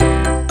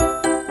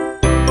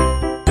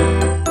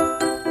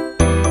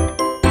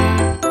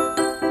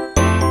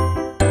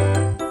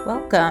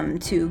Welcome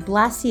to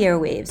Blast the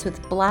Airwaves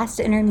with Blast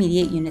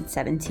Intermediate Unit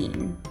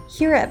 17.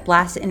 Here at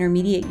Blast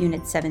Intermediate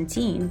Unit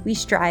 17, we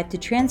strive to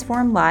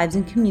transform lives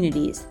and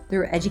communities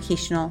through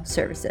educational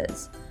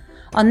services.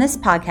 On this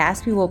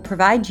podcast, we will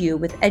provide you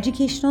with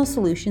educational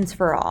solutions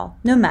for all,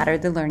 no matter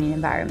the learning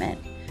environment.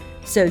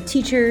 So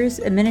teachers,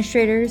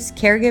 administrators,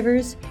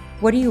 caregivers,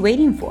 what are you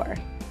waiting for?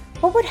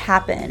 What would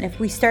happen if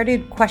we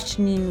started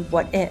questioning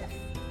what if?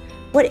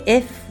 What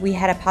if we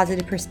had a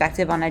positive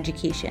perspective on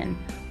education?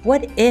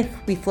 What if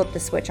we flipped the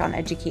switch on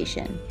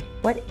education?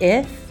 What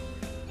if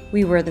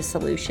we were the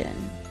solution?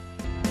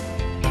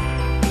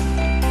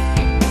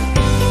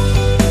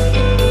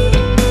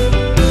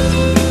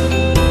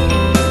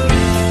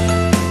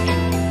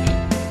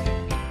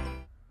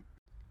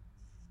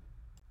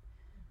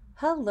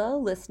 Hello,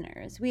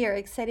 listeners. We are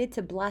excited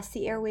to blast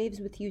the airwaves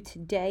with you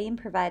today and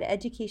provide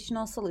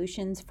educational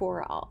solutions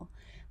for all.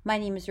 My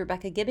name is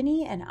Rebecca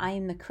Gibney, and I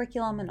am the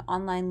Curriculum and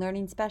Online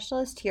Learning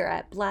Specialist here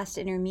at Blast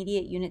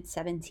Intermediate Unit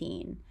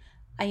 17.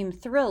 I am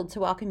thrilled to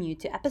welcome you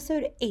to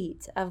Episode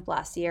 8 of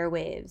Blast the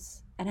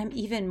Airwaves, and I'm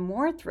even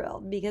more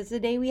thrilled because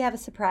today we have a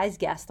surprise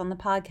guest on the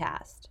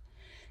podcast.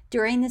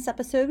 During this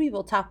episode, we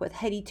will talk with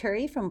Heidi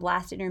Turry from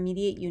Blast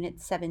Intermediate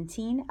Unit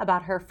 17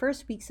 about her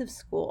first weeks of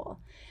school.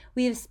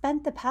 We have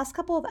spent the past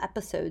couple of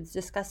episodes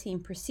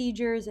discussing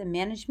procedures and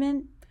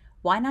management.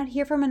 Why not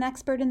hear from an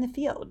expert in the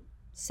field?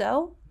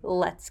 So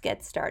let's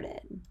get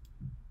started.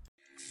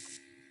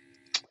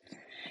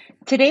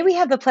 Today we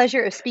have the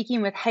pleasure of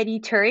speaking with Heidi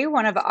Turry,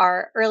 one of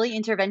our early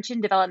intervention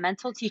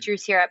developmental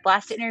teachers here at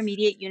Blast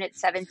Intermediate Unit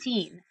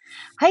 17.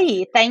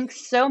 Heidi,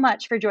 thanks so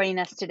much for joining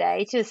us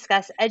today to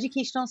discuss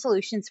educational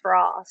solutions for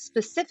all.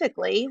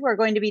 Specifically, we're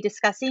going to be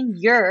discussing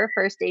your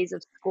first days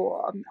of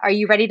school. Are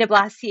you ready to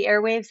blast the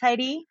airwaves,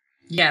 Heidi?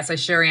 Yes, I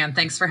sure am.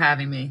 Thanks for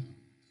having me.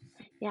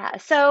 Yeah,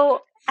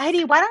 so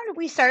Heidi, why don't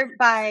we start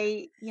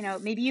by,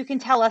 maybe you can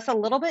tell us a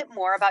little bit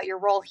more about your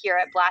role here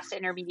at Blast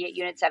Intermediate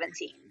Unit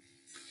 17.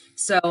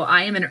 So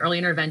I am an early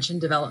intervention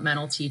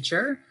developmental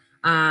teacher.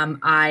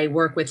 I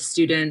work with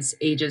students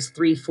ages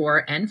 3,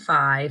 4, and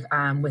 5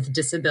 with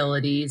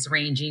disabilities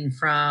ranging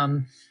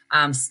from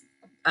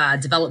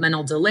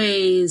developmental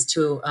delays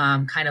to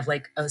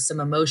some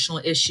emotional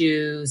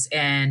issues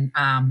and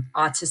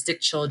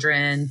autistic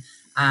children,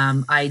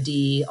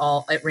 ID.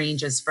 It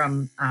ranges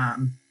from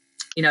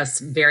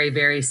some very,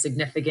 very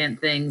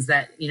significant things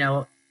that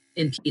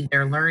impede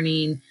their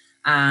learning.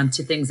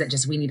 To things that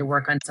just we need to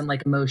work on some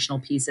like emotional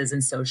pieces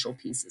and social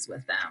pieces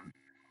with them.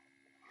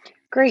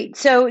 Great.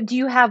 So do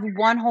you have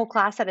one whole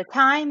class at a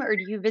time, or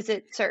do you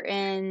visit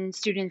certain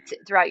students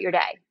throughout your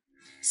day?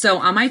 So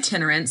I'm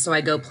itinerant, so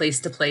I go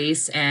place to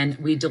place and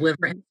we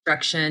deliver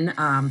instruction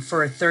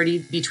for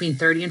between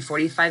 30 and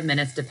 45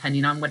 minutes,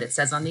 depending on what it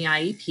says on the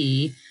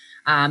IEP.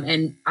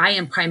 And I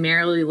am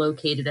primarily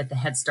located at the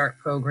Head Start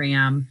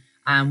program.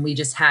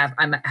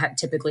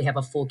 Typically have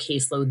a full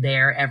caseload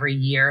there every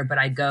year, but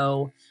I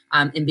go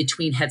in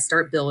between Head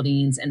Start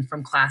buildings and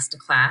from class to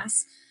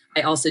class.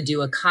 I also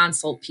do a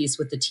consult piece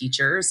with the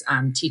teachers,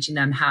 teaching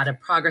them how to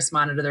progress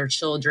monitor their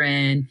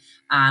children.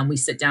 We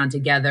sit down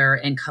together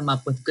and come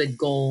up with good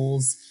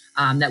goals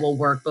that will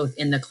work both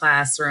in the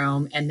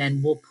classroom, and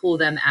then we'll pull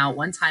them out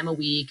one time a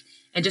week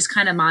and just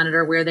kind of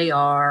monitor where they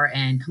are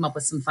and come up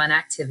with some fun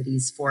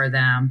activities for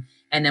them.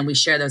 And then we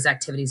share those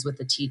activities with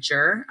the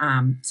teacher.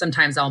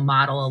 Sometimes I'll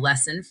model a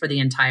lesson for the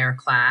entire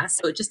class.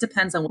 So it just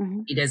depends on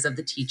what it is of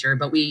the teacher,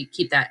 but we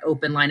keep that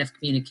open line of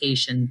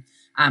communication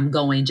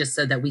going just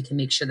so that we can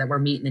make sure that we're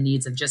meeting the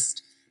needs of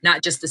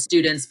not just the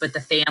students, but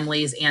the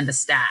families and the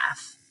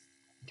staff.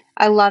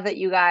 I love that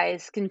you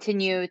guys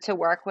continue to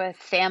work with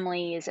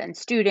families and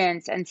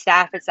students and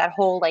staff. It's that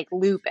whole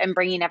loop and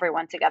bringing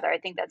everyone together. I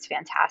think that's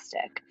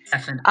fantastic.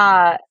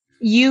 Definitely.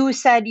 You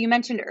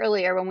mentioned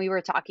earlier when we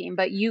were talking,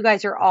 but you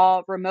guys are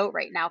all remote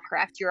right now,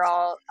 correct? You're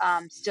all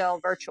still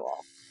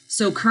virtual.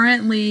 So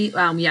currently,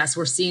 yes,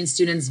 we're seeing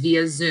students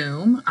via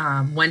Zoom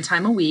one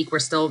time a week. We're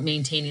still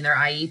maintaining their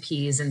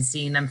IEPs and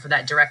seeing them for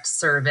that direct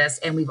service.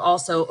 And we've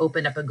also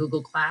opened up a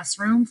Google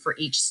Classroom for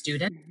each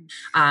student.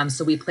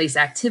 So we place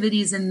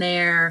activities in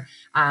there.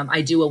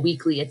 I do a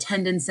weekly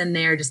attendance in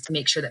there just to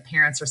make sure that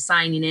parents are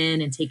signing in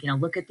and taking a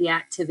look at the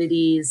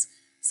activities.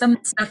 Some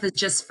stuff is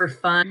just for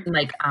fun,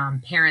 like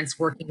parents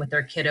working with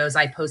their kiddos.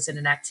 I posted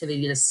an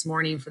activity this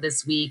morning for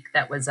this week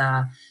that was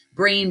a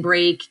brain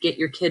break, get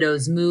your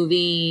kiddos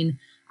moving,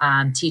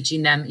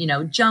 teaching them,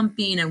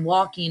 jumping and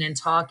walking and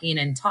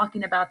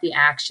talking about the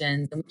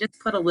actions. And we just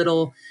put a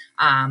little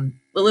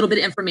bit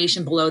of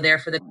information below there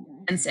for the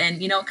parents,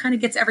 and it kind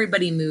of gets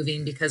everybody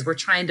moving because we're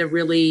trying to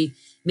really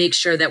make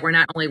sure that we're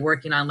not only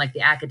working on the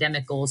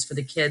academic goals for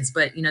the kids,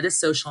 but this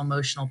social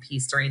emotional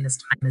piece during this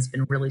time has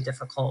been really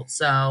difficult.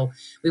 So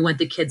we want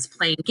the kids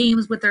playing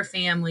games with their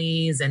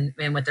families and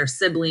with their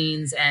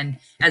siblings, and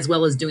as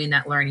well as doing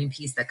that learning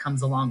piece that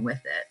comes along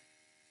with it.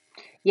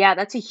 Yeah,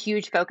 that's a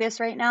huge focus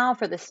right now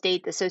for the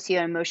state, the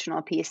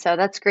socio-emotional piece. So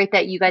that's great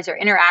that you guys are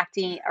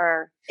interacting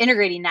or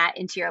integrating that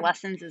into your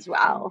lessons as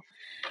well.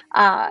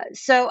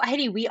 So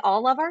Heidi, we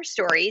all love our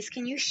stories.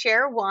 Can you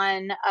share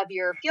one of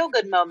your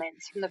feel-good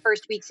moments from the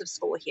first weeks of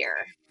school here?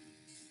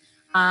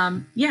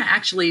 Yeah,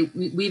 actually,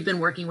 we've been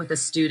working with a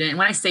student. And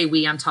when I say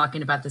we, I'm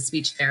talking about the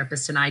speech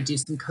therapist and I do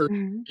some Mhm.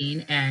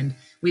 coaching. And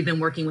we've been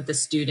working with a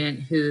student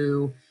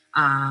who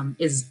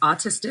is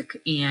autistic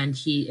and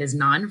he is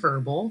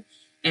nonverbal.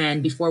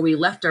 And before we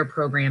left our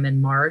program in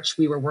March,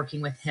 we were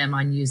working with him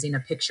on using a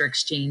picture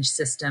exchange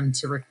system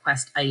to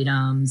request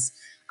items,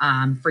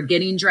 for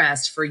getting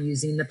dressed, for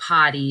using the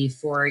potty,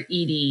 for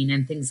eating,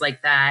 and things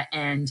like that.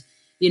 And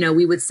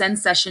we would send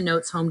session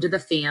notes home to the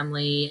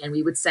family and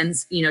we would send,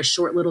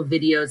 short little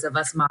videos of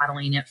us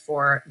modeling it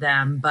for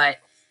them. But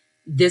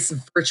this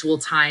virtual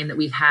time that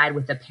we've had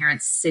with the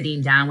parents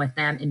sitting down with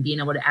them and being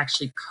able to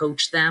actually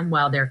coach them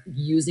while they're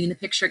using the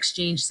picture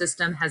exchange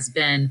system has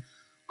been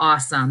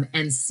awesome.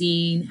 And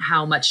seeing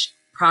how much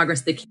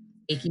progress the kids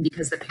are making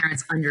because the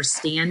parents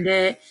understand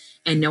it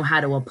and know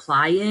how to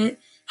apply it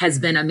has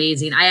been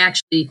amazing. I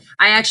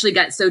actually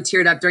got so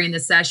teared up during the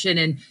session,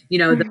 and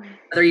the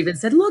mother even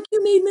said, "Look,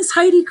 you made Miss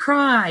Heidi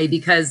cry,"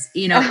 because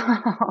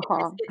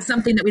it's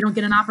something that we don't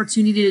get an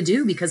opportunity to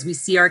do because we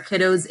see our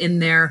kiddos in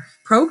their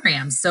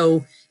programs.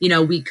 So,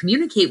 we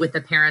communicate with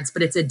the parents,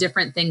 but it's a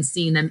different thing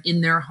seeing them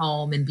in their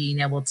home and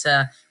being able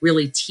to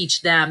really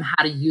teach them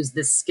how to use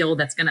this skill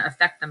that's going to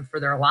affect them for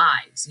their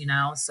lives.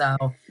 So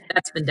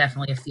that's been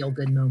definitely a feel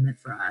good moment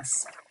for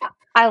us.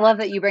 I love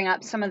that you bring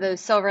up some of those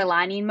silver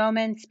lining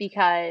moments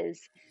because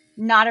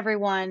not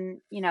everyone,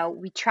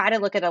 we try to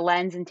look at a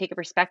lens and take a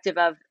perspective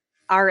of,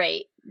 all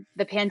right,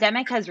 the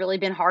pandemic has really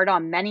been hard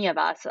on many of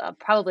us,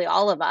 probably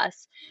all of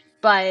us,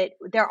 but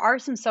there are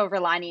some silver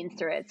linings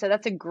through it. So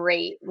that's a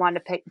great one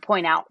to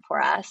point out for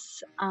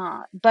us.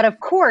 But of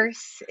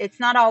course, it's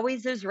not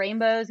always those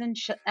rainbows and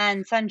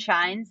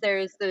sunshines.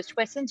 There's those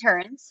twists and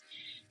turns.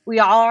 We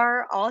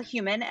are all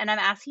human, and I'm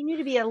asking you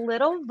to be a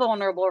little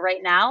vulnerable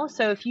right now.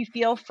 So if you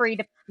feel free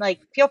to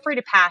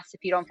pass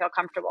if you don't feel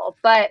comfortable.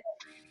 But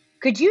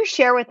could you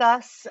share with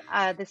us,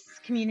 this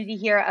community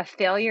here, a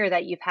failure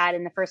that you've had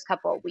in the first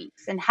couple of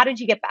weeks, and how did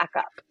you get back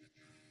up?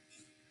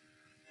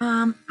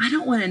 I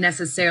don't want to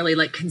necessarily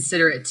like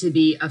consider it to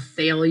be a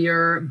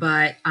failure,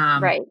 but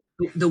Right.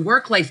 the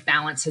work life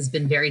balance has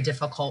been very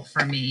difficult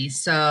for me.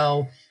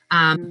 So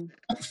Mm.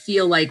 I don't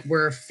feel like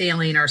we're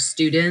failing our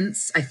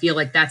students. I feel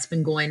like that's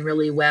been going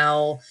really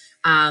well.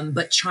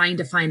 But trying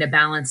to find a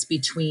balance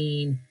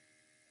between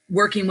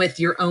working with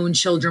your own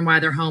children while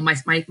they're home. My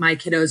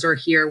kiddos are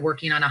here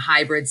working on a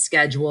hybrid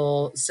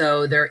schedule.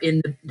 So they're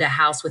in the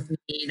house with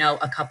me,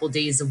 a couple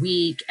days a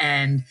week.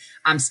 And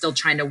I'm still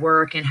trying to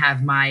work and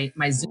have my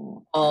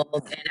Zoom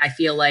calls. And I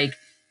feel like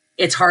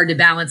it's hard to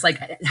balance,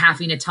 like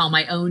having to tell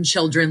my own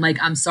children, like,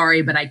 I'm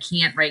sorry, but I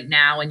can't right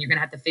now. And you're going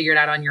to have to figure it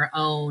out on your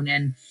own,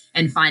 and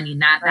finding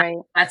Right.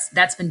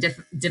 that's been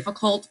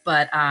difficult.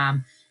 But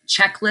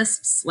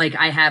checklists. Like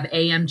I have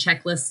AM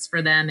checklists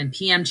for them and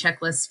PM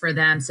checklists for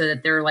them so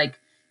that they're like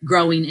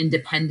growing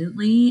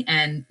independently.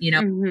 And,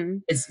 Hmm.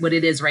 it's what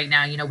it is right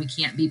now. We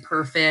can't be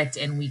perfect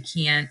and we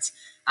can't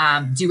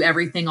do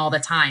everything all the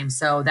time.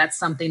 So that's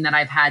something that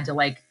I've had to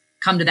like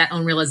come to that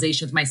own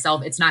realization with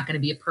myself. It's not going to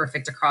be a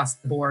perfect across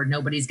the board.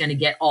 Nobody's going to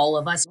get all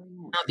of us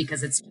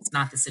because it's just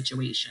not the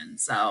situation.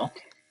 So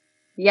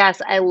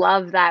Yes, I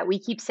love that. We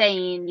keep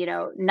saying,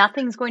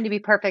 nothing's going to be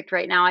perfect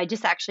right now. I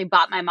just actually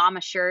bought my mom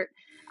a shirt,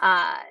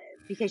 uh,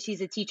 because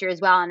she's a teacher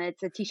as well, and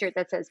it's a t-shirt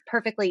that says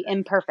perfectly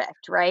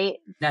imperfect, right?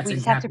 that's We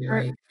just have to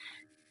exactly right.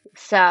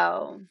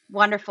 so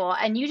wonderful.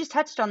 And you just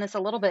touched on this a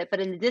little bit, but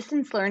in the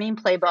distance learning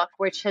playbook,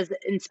 which has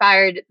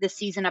inspired the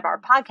season of our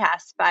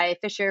podcast by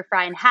Fisher,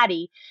 Fry, and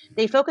Hattie,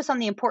 they focus on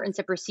the importance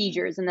of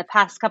procedures. In the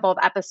past couple of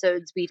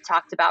episodes, we've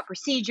talked about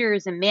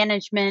procedures and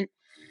management.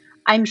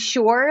 I'm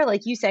sure,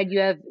 like you said,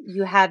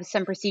 you have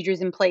some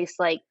procedures in place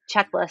like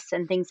checklists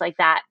and things like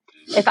that.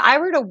 If I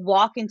were to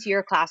walk into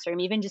your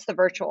classroom, even just the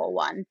virtual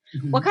one,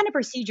 what Mhm. kind of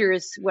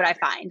procedures would I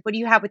find? What do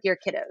you have with your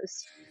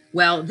kiddos?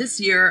 Well, this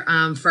year,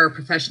 for our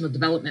professional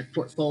development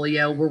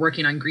portfolio, we're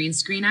working on green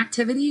screen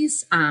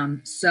activities.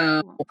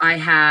 So I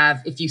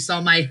have, if you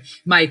saw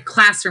my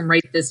classroom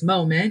right this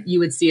moment, you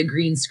would see a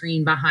green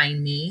screen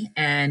behind me,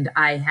 and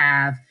I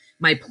have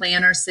my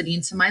planner sitting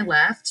to my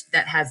left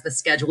that has the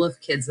schedule of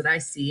kids that I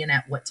see and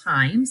at what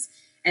times.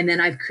 And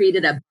then I've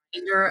created a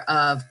binder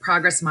of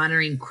progress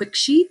monitoring quick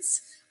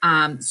sheets.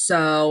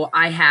 So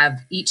I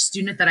have each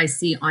student that I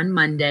see on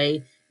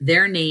Monday,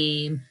 their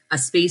name, a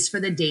space for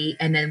the date,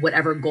 and then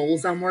whatever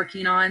goals I'm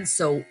working on.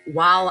 So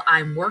while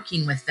I'm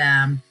working with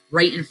them,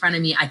 right in front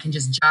of me, I can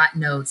just jot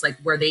notes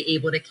like, were they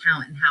able to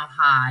count and how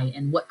high,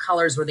 and what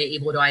colors were they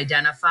able to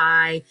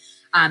identify?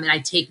 And I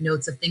take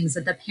notes of things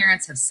that the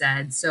parents have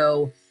said.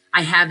 So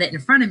I have that in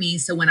front of me.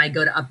 So when I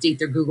go to update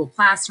their Google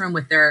Classroom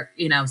with their,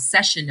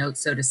 session notes,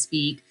 so to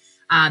speak,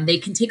 they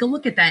can take a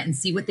look at that and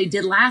see what they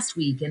did last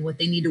week and what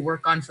they need to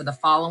work on for the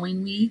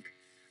following week.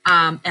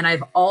 And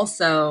I've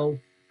also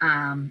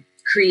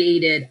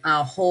created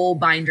a whole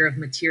binder of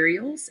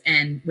materials,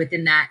 and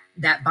within that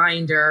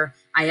binder,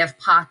 I have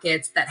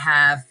pockets that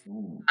have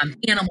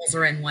animals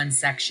are in one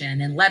section,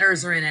 and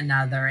letters are in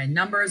another, and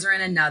numbers are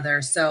in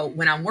another. So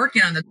when I'm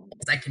working on the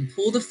goals, I can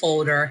pull the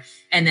folder,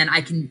 and then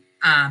I can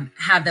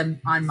have them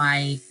on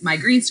my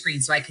green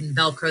screen, so I can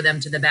Velcro them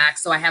to the back.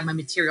 So I have my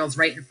materials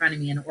right in front of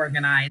me and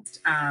organized.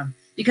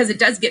 Because it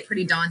does get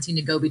pretty daunting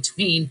to go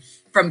between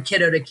from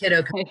kiddo to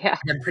kiddo, Yeah.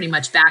 them pretty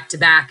much back to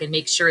back, and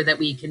make sure that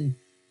we can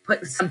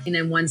put something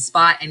in one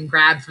spot and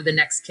grab for the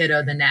next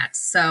kiddo the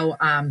next. So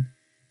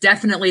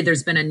definitely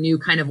there's been a new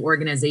kind of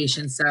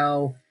organization.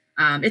 So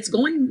it's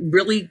going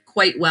really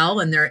quite well,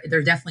 and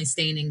they're definitely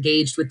staying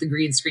engaged with the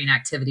green screen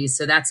activities.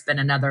 So that's been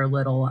another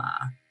little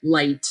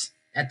light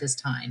at this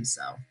time.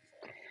 So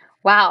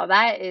Wow,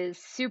 that is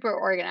super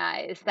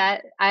organized.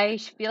 That I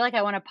feel like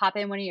I want to pop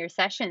in one of your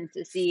sessions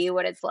to see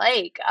what it's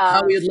like.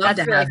 oh, we'd love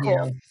That's to really have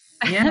cool.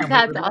 you. Yeah, we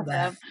That's would love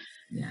that. awesome.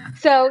 Yeah.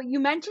 So you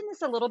mentioned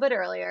this a little bit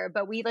earlier,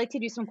 but we like to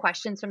do some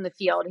questions from the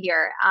field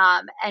here.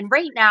 And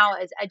right now,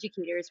 as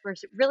educators,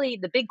 really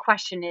the big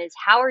question is,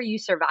 how are you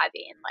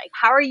surviving? Like,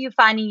 how are you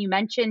finding? You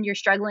mentioned you're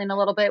struggling a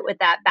little bit with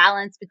that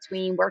balance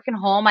between work and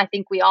home. I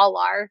think we all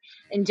are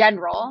in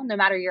general, no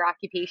matter your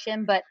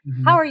occupation. But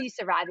how Mhm. are you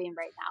surviving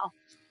right now?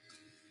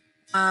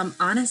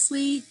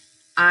 Honestly,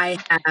 I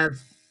have,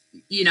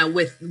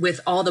 with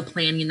all the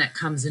planning that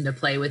comes into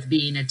play with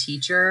being a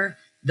teacher,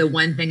 the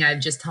one thing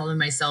I've just telling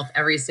myself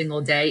every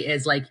single day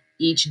is like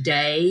each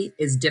day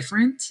is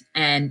different,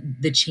 and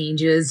the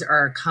changes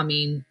are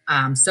coming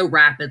so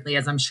rapidly,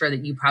 as I'm sure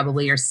that you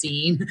probably are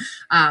seeing.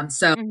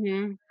 So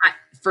Hmm.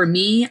 for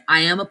me, I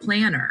am a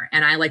planner,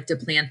 and I like to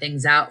plan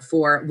things out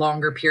for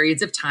longer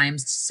periods of time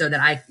so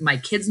that my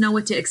kids know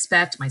what to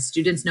expect, my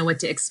students know what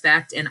to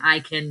expect, and I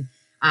can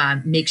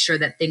make sure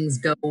that things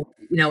go,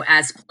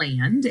 as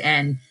planned.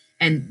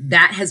 And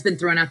that has been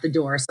thrown out the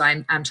door. So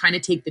I'm trying to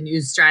take the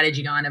new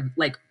strategy on of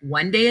like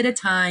one day at a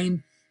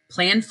time,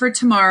 plan for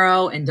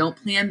tomorrow, and don't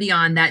plan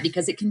beyond that,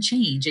 because it can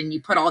change. And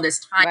you put all this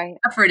time Right. and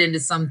effort into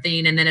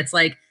something, and then it's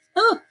like,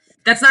 oh,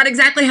 that's not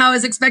exactly how I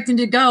was expecting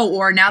to go,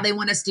 or now they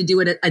want us to do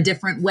it a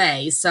different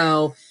way.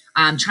 So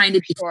trying to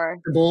be Sure.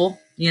 flexible,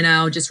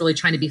 just really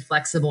trying to be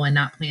flexible and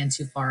not plan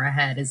too far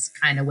ahead is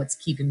kind of what's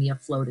keeping me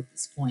afloat at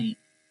this point.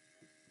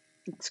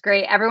 It's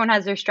great. Everyone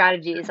has their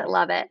strategies. I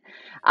love it.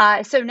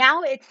 So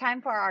now it's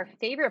time for our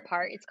favorite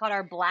part. It's called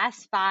our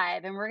Blast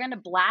Five, and we're going to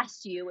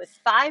blast you with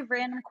five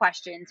random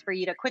questions for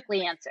you to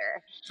quickly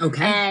answer.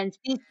 Okay. And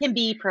these can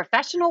be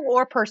professional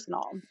or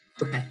personal,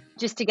 Okay.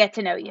 just to get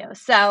to know you.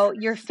 So,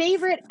 your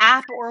favorite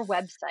app or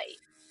website?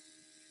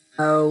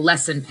 Oh,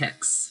 lesson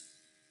picks.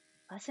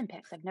 Lesson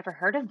Picks. I've never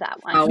heard of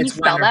that one. Oh, Can you it's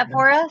spell that wonderful.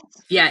 for us?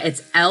 Yeah, it's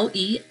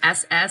LESSONPIX.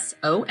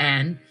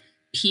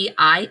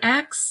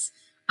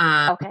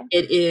 Okay.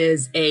 It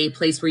is a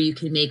place where you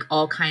can make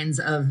all kinds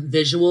of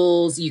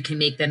visuals. You can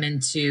make them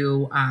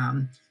into,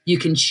 you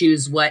can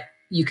choose what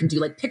you can do,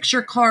 like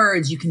picture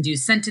cards, you can do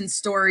sentence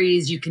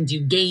stories, you can do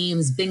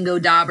games, bingo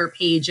dauber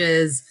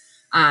pages.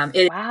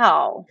 It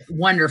Wow.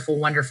 wonderful,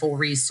 wonderful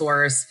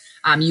resource.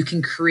 You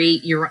can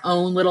create your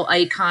own little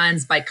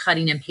icons by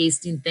cutting and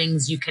pasting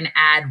things. You can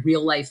add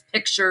real life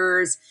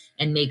pictures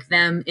and make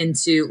them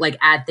into like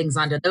add things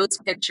onto those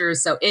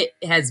pictures. So it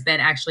has been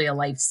actually a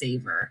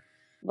lifesaver.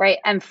 Right.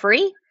 And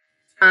free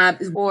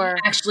We or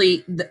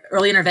actually, the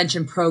early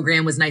intervention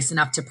program was nice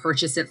enough to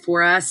purchase it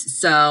for us.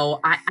 So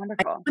I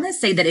wonderful. want to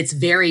say that it's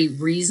very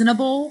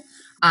reasonable.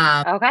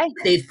 Um, Okay.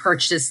 they've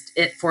purchased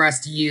it for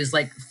us to use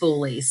like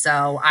fully.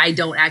 So I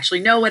don't actually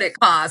know what it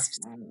costs.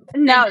 Thank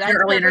No, you, that's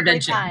early perfectly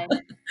intervention. fine.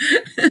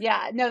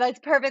 Yeah, no, that's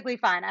perfectly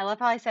fine. I love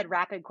how I said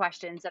rapid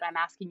questions and I'm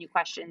asking you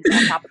questions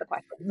on top of the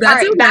questions. All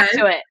That's right, back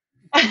okay. to it.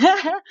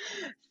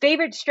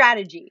 Favorite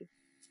strategy?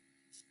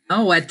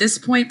 Oh, at this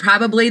point,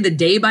 probably the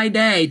day by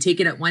day,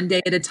 taking it one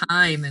day at a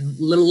time and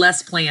a little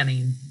less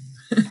planning.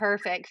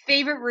 Perfect.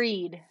 Favorite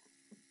read?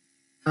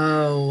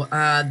 Oh,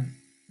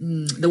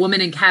 The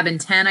Woman in Cabin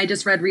 10, I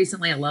just read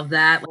recently. I love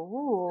that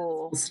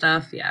Ooh,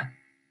 stuff. Yeah.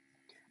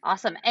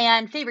 awesome.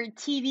 And favorite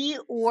TV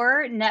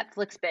or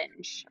Netflix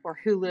binge or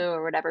Hulu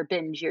or whatever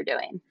binge you're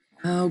doing?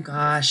 Oh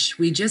gosh,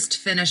 we just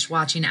finished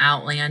watching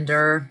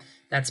Outlander.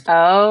 That's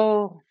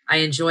Oh, I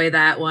enjoy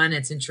that one.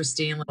 It's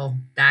interesting, little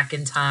back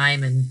in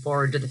time and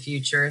forward to the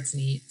future. It's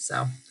neat.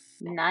 So,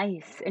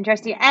 nice.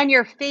 Interesting. And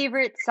your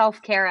favorite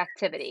self-care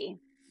activity?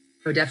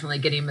 oh, definitely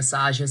getting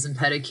massages and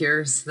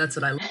pedicures. That's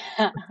what I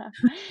love.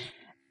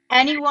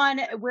 Anyone,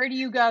 where do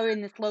you go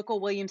in this local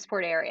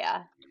Williamsport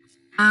area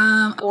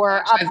Oh or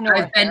gosh, up I've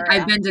north been I've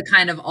area? been to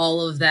kind of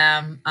all of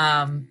them.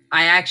 I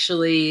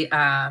actually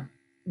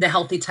the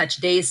Healthy Touch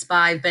Day Spa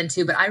I've been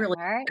to, but I really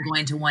All right. like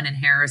going to one in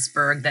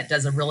Harrisburg that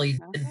does a really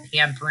good Okay.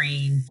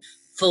 pampering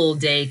full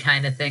day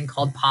kind of thing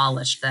called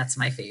Polished. That's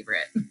my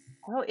favorite.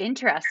 Oh,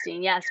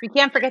 interesting. Yes, we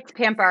can't forget to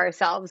pamper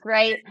ourselves,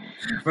 right?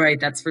 Right,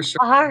 that's for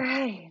sure. All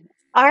right.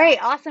 All right,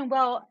 awesome.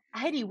 Well,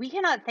 Heidi, we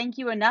cannot thank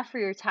you enough for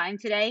your time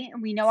today, and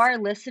we know our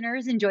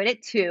listeners enjoyed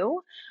it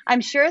too.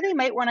 I'm sure they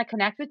might want to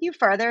connect with you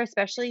further,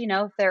 especially,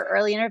 if they're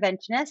early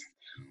interventionists.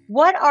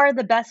 What are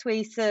the best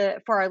ways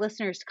for our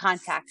listeners to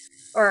contact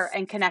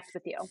and connect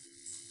with you?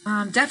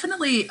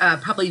 Definitely,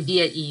 probably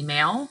via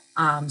email.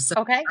 So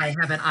Okay. I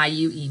have an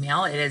IU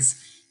email. It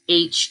is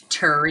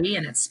HTURI,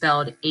 and it's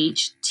spelled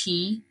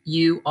HTURI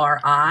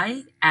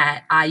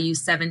at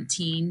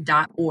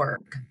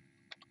iu17.org.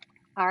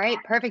 All right,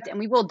 perfect. And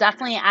we will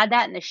definitely add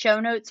that in the show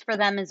notes for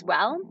them as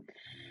well.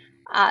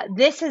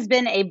 This has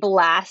been a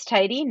blast,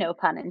 Heidi, no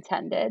pun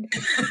intended.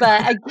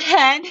 But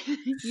again,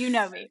 you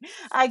know me.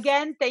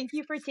 Again, thank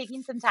you for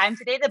taking some time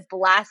today to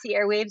blast the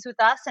airwaves with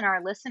us and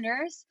our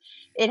listeners.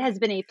 It has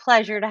been a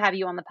pleasure to have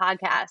you on the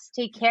podcast.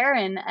 Take care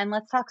and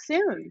let's talk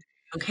soon.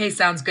 Okay,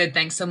 sounds good.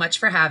 Thanks so much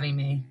for having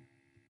me.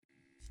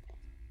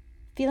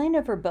 Feeling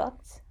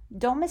overbooked?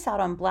 Don't miss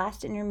out on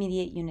Blast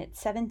Intermediate Unit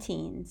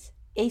 17's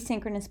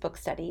asynchronous book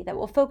study that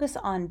will focus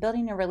on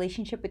building a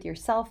relationship with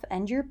yourself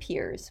and your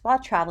peers while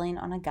traveling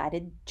on a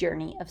guided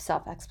journey of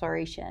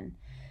self-exploration.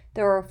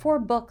 There are 4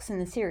 books in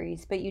the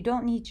series, but you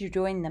don't need to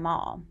join them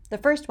all. The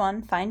first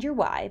one, Find Your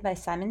Why by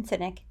Simon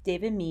Sinek,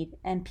 David Mead,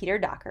 and Peter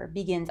Docker,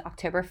 begins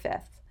October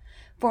 5th.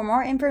 For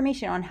more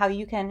information on how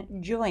you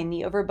can join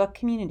the Overbook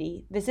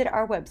community, visit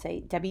our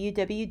website,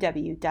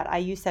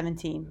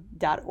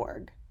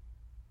 www.iu17.org.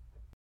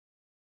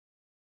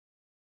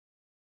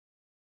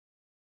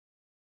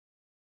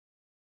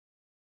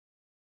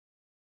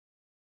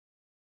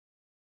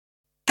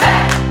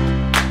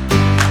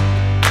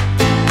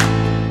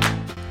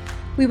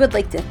 We would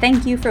like to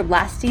thank you for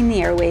blasting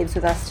the airwaves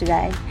with us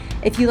today.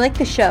 If you like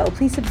the show,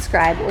 please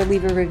subscribe or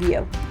leave a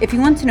review. If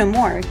you want to know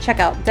more, check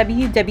out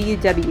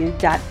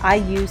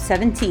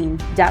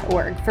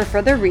www.iu17.org for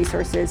further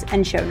resources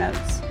and show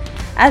notes.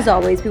 As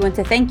always, we want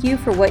to thank you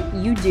for what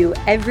you do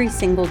every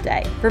single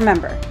day.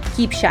 Remember,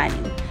 keep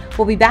shining.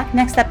 We'll be back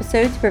next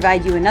episode to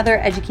provide you another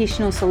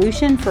educational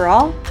solution for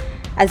all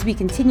as we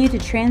continue to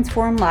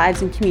transform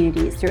lives and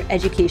communities through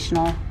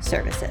educational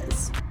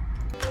services.